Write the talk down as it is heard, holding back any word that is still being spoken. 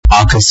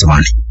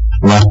ఆకాశవాణి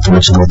వార్తలు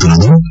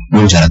చదువుతున్నది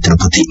ముంజాల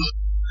తిరుపతి.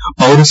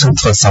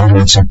 పౌరసత్వ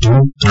సవరణ చట్టం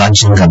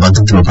రాజ్యాంగ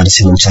భద్రతను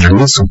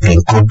పరిశీలించాలని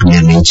సుప్రీంకోర్టు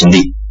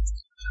నిర్ణయించింది.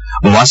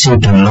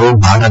 వాషింగ్టన్ లో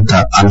భారత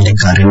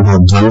అమెరికా రెండో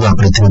ద్వంద్వ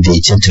ప్రతినిధి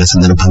చర్చల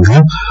సందర్భంగా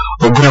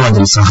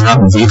ఉగ్రవాదం సహా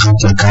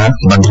వ్యూహాత్మక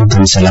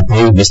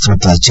భద్రతాంశాలపై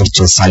విస్తృత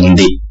చర్చ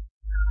సాగింది.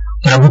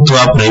 ప్రభుత్వ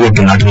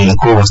ప్రైవేటు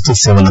లాటరీలకు వస్తు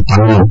సేవల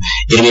పన్నును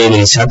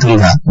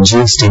 28%గా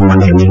జీఎస్టీ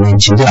మండలి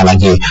నిర్ణయించింది.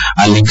 అలాగే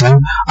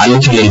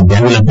అల్లికలేని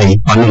బ్యాంకులపై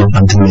పన్నును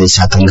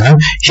 18%గా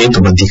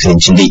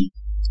హేతుబద్దీకరించింది.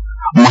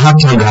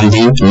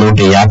 మహాత్మాగాంధీ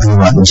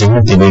 150వ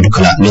జయంతి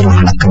వేడుకల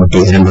నిర్వహణ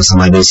కమిటీ రెండో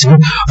సమావేశం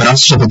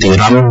రాష్టపతి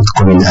రామ్నాథ్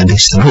కోవింద్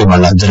అధ్యక్షతన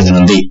ఇవాళ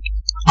జరగనుంది.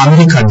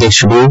 అమెరికా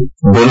అధ్యకుడు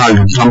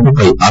డొనాల్డ్ ట్రంప్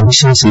పై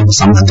అవిశ్వాసానికి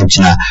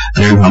సంబంధించిన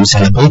 2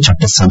 అంశాలపై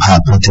చట్టసభ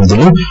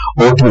ప్రతినిధులు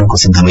ఓటింగ్కు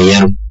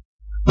సిద్దమయ్యారు.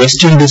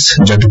 వెస్టిండీస్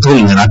జట్టుతో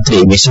నిన్న రాత్రి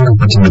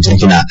విశాఖపట్నంలో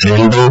జరిగిన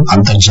రెండో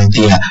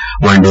అంతర్జాతీయ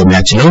వన్డే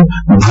మ్యాచ్ లో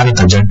భారత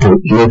జట్టు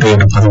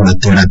 107 పరుగుల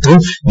తేడాతో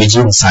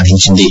విజయం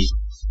సాధించింది.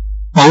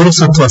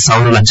 పౌరసత్వ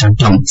సవరణ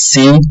చట్టం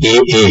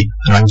సిఏఏ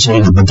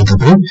రాజ్యాంగ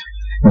భద్రతపై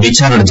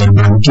విచారణ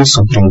జరపడానికి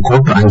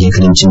సుప్రీంకోర్టు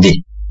అంగీకరించింది.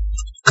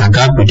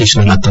 కాగా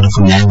పిటిషనర్ల తరఫు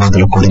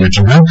న్యాయవాదులు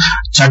కోరినట్లుగా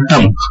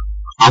చట్టం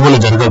అమలు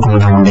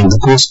జరగకుండా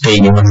ఉండేందుకు స్టే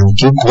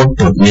ఇవ్వడానికి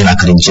కోర్టు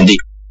నిరాకరించింది.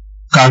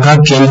 కాగా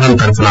కేంద్రం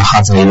తరఫున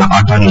హాజరైన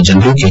attorney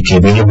general KK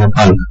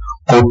Venugopal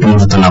court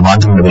ముందు తన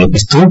వాదనలు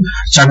వినిపిస్తూ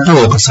చట్టం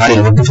ఒకసారి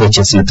నోటిఫై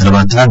చేసిన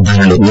తర్వాత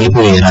దానిని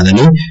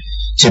నిలిపివేయరాదని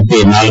చెప్పే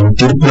 4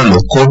 తీర్పులను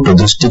కోర్టు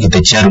దృష్టికి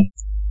తెచ్చారు.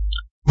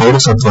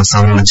 పౌరసత్వ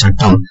సవరణ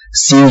చట్టం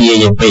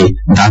సిఏఏపై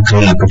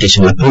దాఖలైన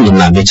పిటిషన్లపై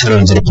నిన్న విచారణ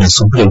జరిపిన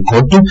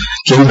సుప్రీంకోర్టు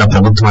కేంద్ర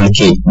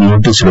ప్రభుత్వానికి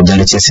నోటీసులు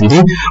జారీ చేసింది.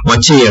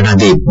 వచ్చే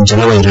ఏడాది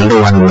జనవరి 2వ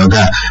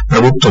వారంలోగా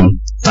ప్రభుత్వం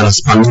తన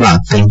స్పందన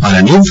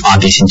తెలపాలని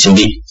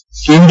ఆదేశించింది.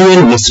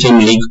 ఇండియన్ ముస్లిం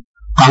లీగ్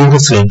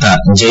కాంగ్రెస్ నేత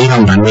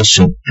జైరాం రమేష్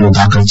లు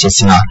దాఖలు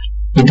చేసిన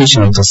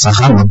పిటిషన్లతో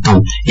సహా మొత్తం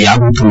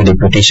 59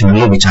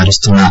 పిటిషన్లను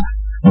విచారిస్తున్న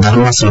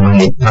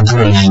ధర్మాసనంలోని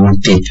ప్రధాన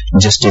న్యాయమూర్తి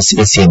justice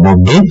S A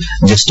Bobde,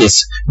 justice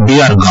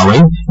B R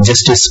Gavai,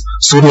 justice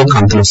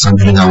Suryakant లు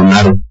సభ్యులుగా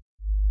ఉన్నారు.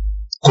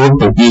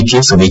 కోర్టు ఈ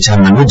కేసు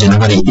విచారణను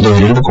జనవరి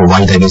 22కు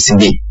వాయిదా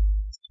వేసింది.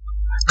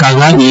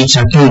 కాగా ఈ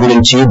చట్టం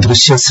గురించి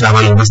దృశ్య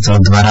శ్రవణ వ్యవస్థల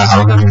ద్వారా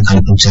అవగాహన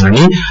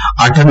కల్పించాలని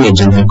అటార్నీ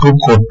జనరల్ కు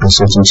కోర్టు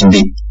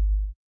సూచించింది.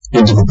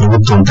 ఇందుకు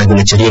ప్రభుత్వం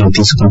తగిన చర్యలు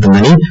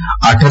తీసుకుంటుందని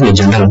అటార్నీ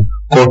జనరల్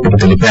కోర్టుకు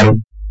తెలిపారు.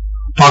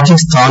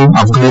 పాకిస్తాన్,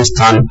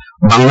 ఆఫ్ఘనిస్తాన్,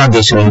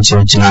 బంగ్లాదేశ్ నుంచి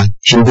వచ్చిన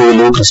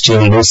హిందువులు,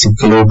 క్రిస్టియన్లు,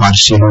 సిక్కులు,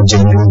 పార్సీలు,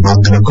 జైనులు,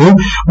 బౌద్ధులకు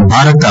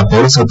భారత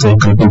పౌరసత్వం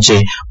కల్పించే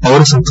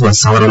పౌరసత్వ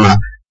సవరణ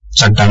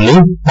చట్టాన్ని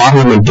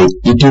పార్లమెంటు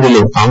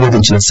ఇటీవలే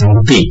ఆమోదించిన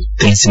సంగతి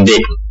తెలిసిందే.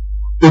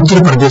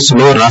 ఉత్తరప్రదేశ్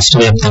లో రాష్ట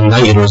వ్యాప్తంగా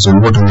ఈరోజు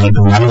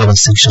 144వ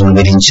శిక్షను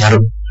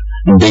విధించారు.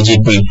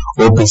 డీజీపీ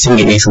ఓపీ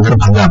సింగ్ ఈ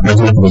సందర్భంగా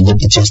ప్రజలకు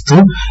విజ్ఞప్తి చేస్తూ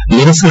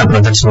నిరసన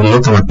ప్రదర్శనల్లో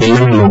తమ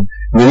పిల్లలను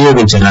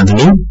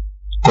వినియోగించరాదని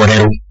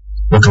కోరారు.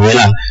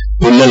 ఒకవేళ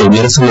పిల్లలు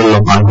నిరసనల్లో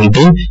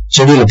పాల్గొంటే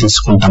చర్యలు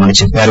తీసుకుంటామని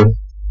చెప్పారు.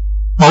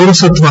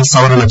 పౌరసత్వ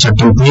సవరణ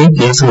చట్టంపై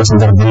నిరసన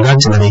సందర్భంగా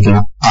చెలరేగిన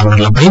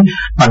ఆందోళనలపై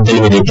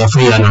 18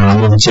 ఎఫ్ఐఆర్లను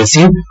నమోదు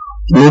చేసి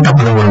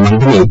 113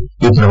 మందిని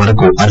ఇప్పటి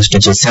వరకు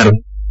అరెస్టు చేశారు.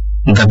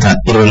 గత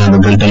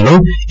 24 గంటల్లో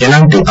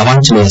ఎలాంటి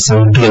అవాంఛనీయ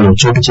సంఘటనలు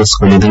చోటు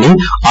చేసుకోలేదని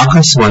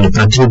ఆకాశవాణి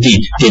ప్రతినిధి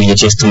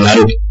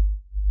తెలియజేస్తున్నారు.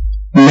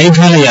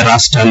 మేఘాలయ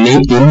రాష్ట్రాన్ని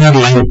ఇన్నర్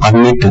లైన్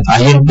పర్మిట్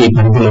ఐఎల్పీ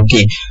పరిధిలోకి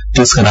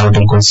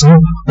తీసుకురావడం కోసం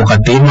ఒక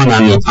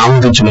తీర్మానాన్ని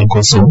ఆమోదించడం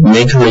కోసం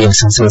మేఘాలయ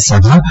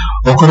శాసనసభ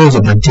ఒకరోజు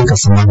ప్రత్యేక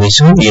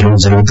సమావేశం ఈ రోజు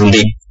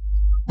జరుగుతుంది.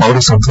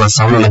 పౌరసత్వ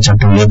సవరణ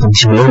చట్టం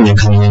నేపథ్యంలో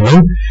మేఘాలయలో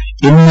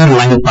ఇన్నర్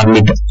లైన్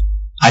పర్మిట్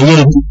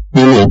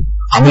ఐఎల్పీని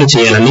అమలు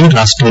చేయాలని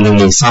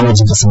రాష్టంలోని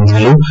సామాజిక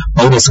సంఘాలు,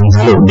 పౌర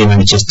సంఘాలు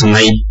డిమాండ్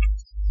చేస్తున్నాయి.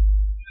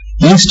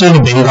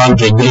 ఈస్టర్న్ బెంగాల్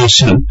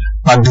రెగ్యులేషన్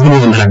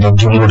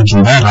 1873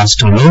 కింద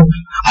రాష్టంలో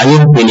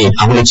ఐఎల్పీని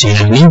అమలు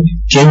చేయాలని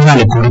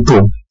కేంద్రాన్ని కోరుతూ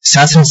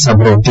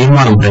శాసనసభలో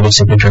తీర్మానం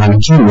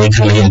ప్రవేశపెట్టడానికి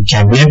మేఘాలయ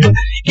కేబినెట్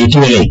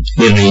ఇటీవలే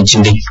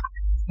నిర్ణయించింది.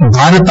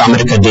 భారత్,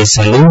 అమెరికా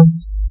దేశాలు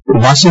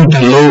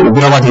వాషింగ్టన్ లో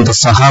ఉగ్రవాదంతో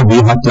సహా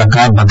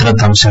వ్యూహాత్మక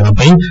భద్రతా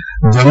అంశాలపై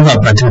ద్వంద్వ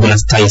ప్రతినిధుల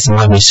స్థాయి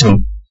సమావేశం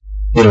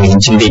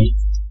నిర్వహించింది.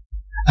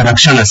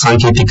 రక్షణ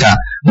సాంకేతిక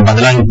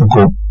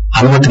బదలాయింపుకు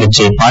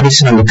అనుమతినిచ్చే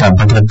పారిశ్రామిక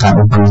భద్రతా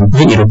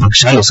ఒప్పందంపై ఇరు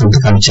పక్షాలు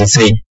సంతకాలు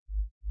చేశాయి.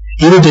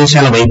 ఇరు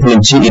దేశాల వైపు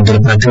నుంచి 2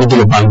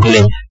 ప్రతినిధులు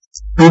పాల్గొనే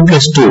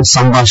 2+2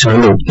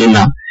 సంభాషణలు నిన్న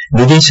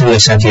విదేశాంగ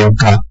శాఖ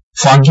యొక్క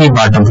ఫాగీ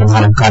బాటం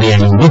ప్రధాన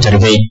కార్యాలయంలో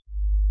జరిగాయి.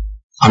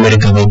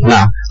 అమెరికా వైపున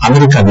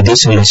అమెరికా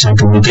విదేశాంగ శాఖ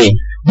మంత్రి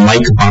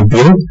మైక్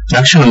పాంపియో,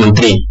 రక్షణ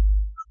మంత్రి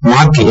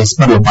మార్క్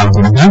ఎస్పర్ లు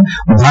పాల్గొనగా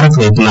భారత్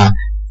వైపున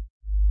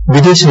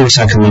విదేశాంగ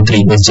శాఖ మంత్రి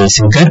ఎస్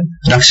జయశంకర్,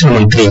 రక్షణ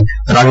మంత్రి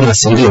రాజ్నాథ్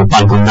సింగ్ లు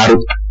పాల్గొన్నారు.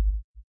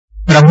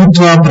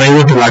 ప్రభుత్వ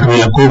ప్రైవేటు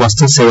లాటరీలకు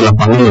వస్తు సేవల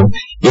పన్నును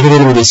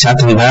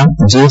 28%గా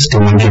జీఎస్టీ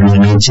మండలి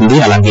నిర్ణయించింది.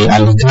 అలాగే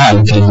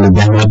అల్లికలేని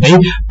బ్యాంకులపై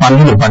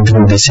పన్నును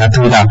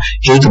 18%గా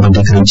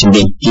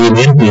హేతుబద్దీకరించింది. ఈ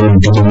మేరకు నిన్న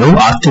ఢిల్లీలో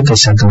ఆర్థిక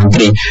శాఖ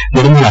మంత్రి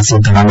నిర్మలా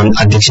సీతారామన్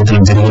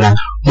అధ్యక్షతన జరిగిన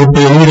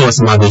 38వ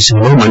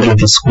సమావేశంలో మండలి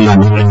తీసుకున్న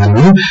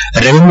నిర్ణయాలను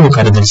రెవెన్యూ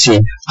కార్యదర్శి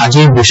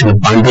అజయ్ భూషణ్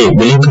పాండే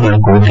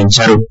విలేకరులకు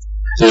వివరించారు.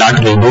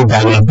 లాటరీలు,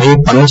 బ్యాగులపై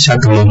పన్ను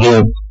శాతం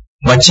నిర్ణయం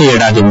వచ్చే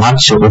ఏడాది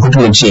మార్చి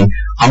 1 నుంచి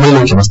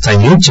అమలులోకి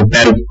వస్తాయని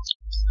చెప్పారు.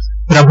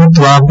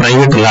 ప్రభుత్వ,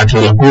 ప్రైవేటు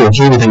లాటరీలకు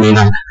ఒకే విధమైన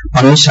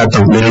పన్ను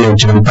శాతం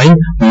నిర్ణయించడంపై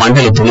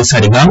మండలి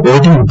తొలిసారిగా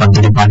ఓటింగ్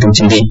పద్దతి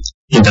పాటించింది.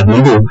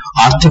 ఇంతకుముందు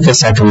ఆర్థిక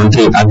శాఖ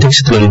మంత్రి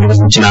అధ్యక్షతన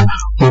నిర్వహించిన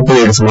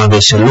 37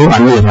 సమావేశాల్లో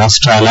అన్ని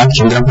రాష్ట్రాల,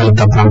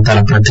 కేంద్రపాలిత ప్రాంతాల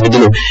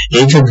ప్రతినిధులు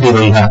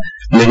ఏకగ్రీవంగా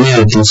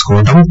నిర్ణయాలు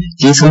తీసుకోవడం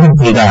ఈ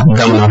సందర్భంగా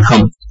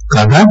గమనార్హం.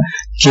 కాగా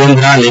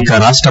కేంద్ర లేక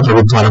రాష్ట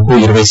ప్రభుత్వాలకు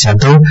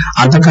 20%,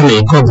 అంతకన్నా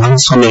ఎక్కువ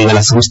భాగస్వామ్యం గల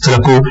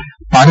సంస్థలకు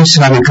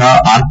పారిశ్రామిక,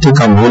 ఆర్థిక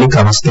మౌలిక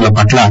వసతుల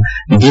పట్ల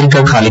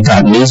దీర్ఘకాలిక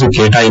లీజు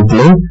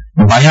కేటాయింపులో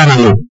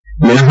బయానాను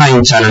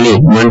మినహాయించాలని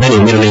మండలి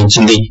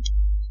నిర్ణయించింది.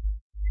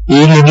 ఈ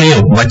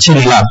నిర్ణయం వచ్చే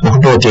నెల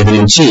 1వ తేదీ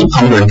నుంచి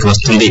అమలులోకి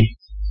వస్తుంది.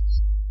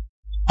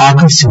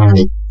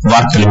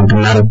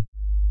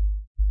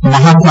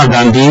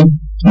 మహాత్మాగాంధీ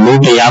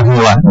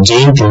 150వ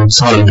జయంతి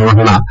ఉత్సవాల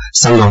నిర్వహణ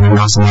సంఘం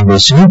 2వ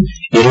సమావేశం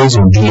ఈరోజు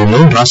ఢిల్లీలో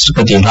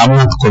రాష్టపతి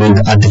రామ్నాథ్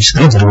కోవింద్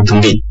అధ్యక్షతన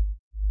జరుగుతుంది.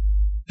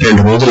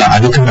 2 రోజుల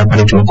అధికార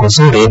పర్యటన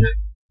కోసం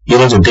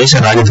ఈరోజు దేశ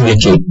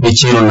రాజధానికి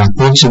విచ్చేయనున్న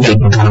పోర్చుగల్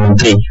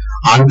ప్రధానమంత్రి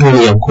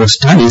ఆంటోనియో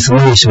కోస్టా ఈ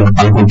సమావేశంలో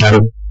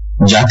పాల్గొంటారు.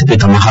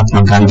 జాతిపిత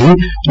మహాత్మాగాంధీ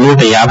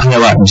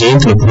 150వ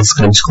జయంతిని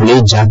పురస్కరించుకుని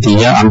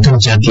జాతీయ,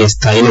 అంతర్జాతీయ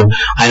స్థాయిలో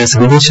ఆయన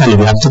సందేశాన్ని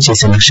వ్యాప్తి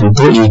చేసే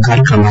లక్ష్యంతో ఈ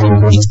కార్యక్రమాన్ని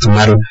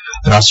నిర్వహిస్తున్నారు.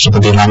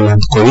 రాష్టపతి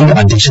రామ్నాథ్ కోవింద్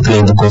అధ్యక్షతన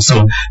ఇందుకోసం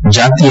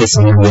జాతీయ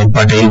సంఘం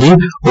ఏర్పాటైంది.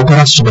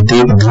 ఉపరాష్టపతి,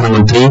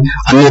 ప్రధానమంత్రి,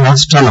 అన్ని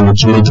రాష్ట్రాల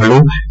ముఖ్యమంత్రులు,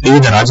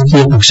 వివిధ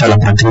రాజకీయ పక్షాల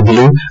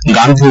ప్రతినిధులు,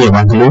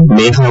 గాంధేయవాదులు,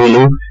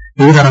 మేధావులు,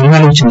 వివిధ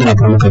రంగాలకు చెందిన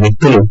ప్రముఖ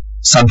వ్యక్తులు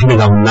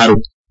సభ్యులుగా ఉన్నారు.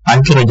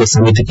 ఐక్యరాజ్య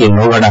సమితికి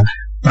లోగడ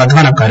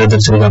ప్రధాన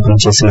కార్యదర్శిగా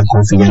పనిచేసిన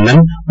Kofi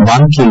Annan,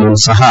 Ban Ki Moon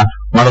సహా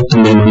మరో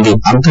 9 మంది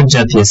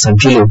అంతర్జాతీయ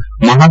సభ్యులు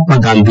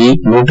మహాత్మాగాంధీ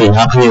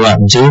 150వ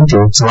జయంతి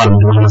ఉత్సవాల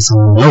నిర్వహణ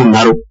సంఘంలో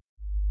ఉన్నారు.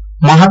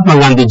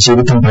 మహాత్మాగాంధీ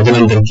జీవితం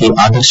ప్రజలందరికీ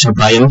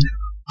ఆదర్శప్రాయం,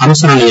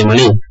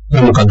 అనుసరణీయమని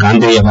ప్రముఖ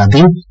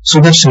గాంధేయవాది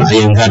సుదర్శన్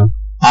అయ్యంగార్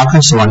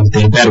ఆకాశవాణికి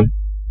తెలిపారు.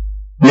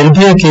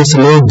 నిర్భయ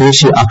కేసులో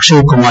దోషి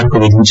అక్షయ్ కుమార్ కు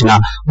విధించిన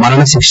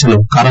మరణశిక్షను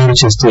ఖరారు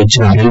చేస్తూ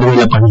ఇచ్చిన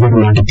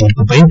 2017 నాటి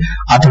తీర్పుపై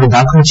అతడు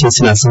దాఖలు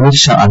చేసిన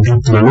సమీక్ష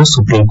అభ్యర్థనను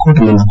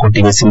సుప్రీంకోర్టు నిన్న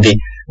కొట్టివేసింది.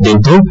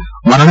 దీంతో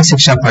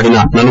మరణశిక్ష పడిన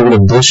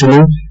 4 దోషులు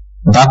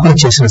దాఖలు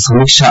చేసిన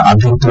సమీక్ష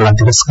అభ్యర్థనల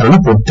తిరస్కరణ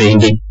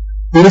పూర్తయింది.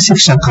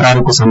 ఉరిశిక్ష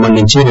ఖరారుకు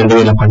సంబంధించి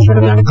 2017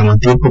 నాటి తమ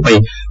తీర్పుపై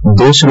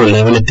దోషులు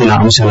లేవనెత్తిన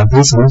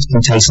అంశాలపై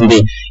సమీక్షించాల్సింది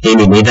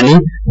ఏమీ లేదని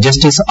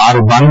జస్టిస్ ఆర్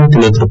భానుమతి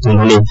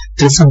నేతృత్వంలోని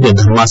త్రిసభ్య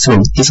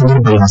ధర్మాసనం ఈ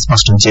సందర్భంగా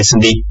స్పష్టం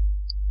చేసింది.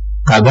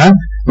 కాగా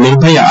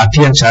నిర్భయ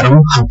అత్యాచారం,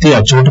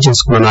 హత్య చోటు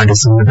చేసుకున్న నాటి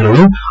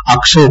సంఘటనలో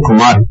అక్షయ్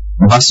కుమార్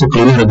బస్సు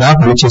క్లీనర్ గా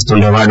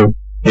పనిచేస్తుండేవాడు.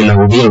 నిన్న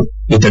ఉదయం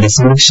ఇతడి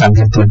సమీక్ష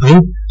అభ్యర్థనపై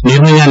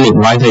నిర్ణయాన్ని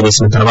వాయిదా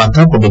వేసిన తర్వాత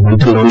కొద్ది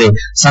గంటల్లోనే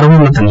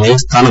సర్వోన్నత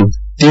న్యాయస్థానం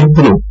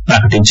తీర్పును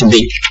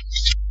ప్రకటించింది.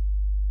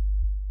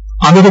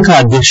 అమెరికా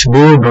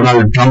అధ్యక్షుడు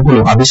డొనాల్డ్ ట్రంప్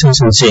ను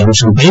అభిశంసించే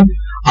అంశంపై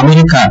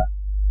అమెరికా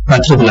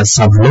ప్రతినిధుల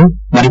సభలో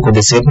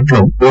మరికొద్ది సేపట్లో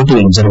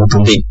ఓటింగ్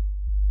జరుగుతుంది.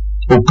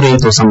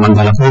 ఉక్రెయిన్ తో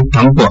సంబంధాలపై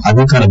ట్రంప్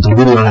అధికార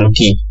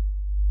దుర్వినియోగానికి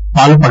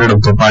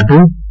పాల్పడడంతో పాటు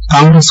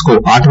కాంగ్రెస్ కు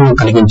ఆటంకం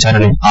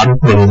కలిగించారనే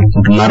ఆరోపణలు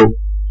ఎదుర్కొంటున్నారు.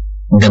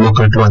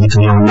 డెమోక్రాట్లు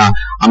అధికంగా ఉన్న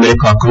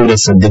అమెరికా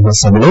కాంగ్రెస్ దిగువ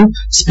సభలో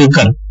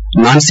స్పీకర్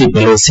నాన్సీ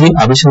పెలోసి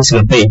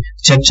అభిశంసనపై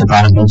చర్చ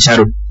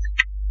ప్రారంభించారు.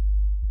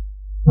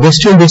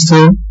 వెస్టిండీస్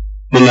తో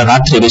నిన్న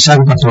రాత్రి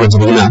విశాఖపట్నంలో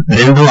జరిగిన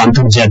 2వ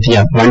అంతర్జాతీయ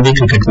వన్డే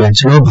క్రికెట్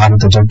మ్యాచ్ లో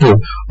భారత జట్టు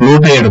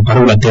 107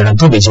 పరుగుల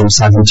తేడాతో విజయం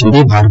సాధించింది.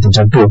 భారత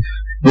జట్టు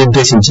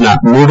నిర్దేశించిన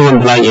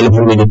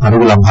 388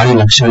 పరుగుల భారీ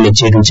లక్ష్యాన్ని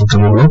ఛేదించే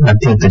క్రమంలో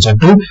ప్రత్యర్థి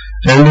జట్టు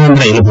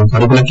 280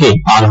 పరుగులకే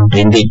ఆలౌట్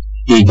అయింది.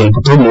 ఈ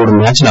గెలుపుతో 3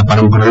 మ్యాచ్ల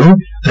పరంపరలో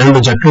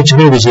 2 జట్లు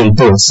చెరో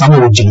విజయంతో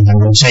సమఉజ్జీలుగా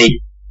నిలిచాయి.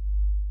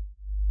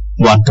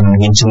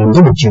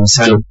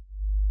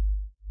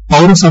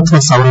 పౌరసత్వ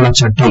సవరణ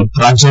చట్టం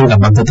రాజ్యాంగ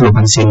బద్దతను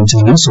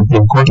పరిశీలించాలని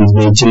సుప్రీంకోర్టు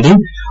నిర్ణయించింది.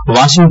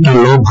 వాషింగ్టన్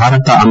లో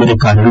భారత,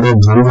 అమెరికా 2వ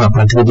ద్వంద్వ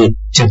ప్రతినిధి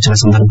చర్చల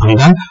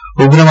సందర్భంగా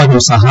ఉగ్రవాదం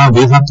సహా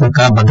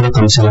వ్యూహాత్మక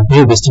భద్రతా అంశాలపై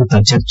విస్తృత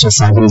చర్చ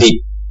సాగింది.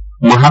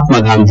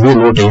 మహాత్మాగాంధీ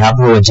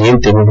 150వ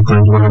జయంతి వేడుకల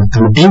నిర్వహణ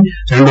కమిటీ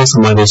 2వ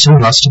సమావేశం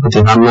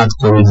రాష్టపతి రామ్నాథ్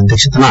కోవింద్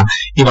అధ్యక్షతన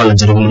ఇవాళ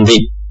జరగనుంది.